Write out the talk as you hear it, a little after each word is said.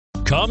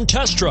Come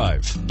test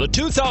drive the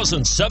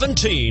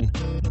 2017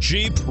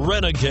 Jeep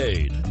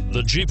Renegade.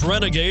 The Jeep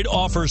Renegade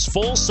offers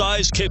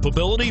full-size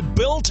capability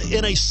built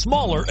in a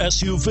smaller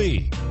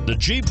SUV. The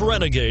Jeep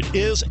Renegade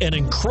is an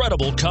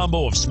incredible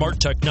combo of smart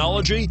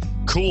technology,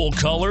 cool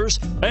colors,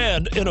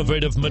 and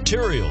innovative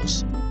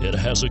materials. It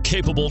has a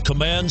capable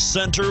command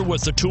center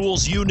with the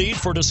tools you need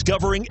for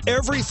discovering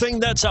everything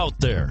that's out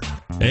there.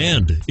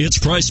 And it's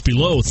priced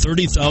below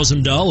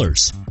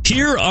 $30,000.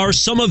 Here are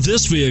some of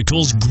this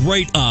vehicle's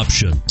great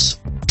options: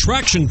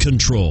 traction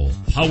control,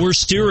 power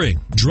steering,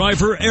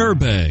 driver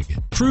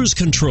airbag, cruise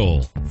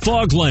control,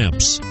 fog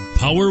lamps,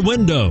 power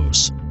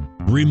windows,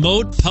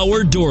 remote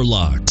power door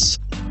locks.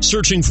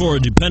 Searching for a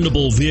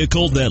dependable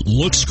vehicle that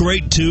looks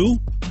great too?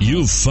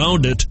 You've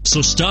found it,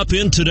 so stop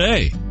in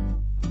today.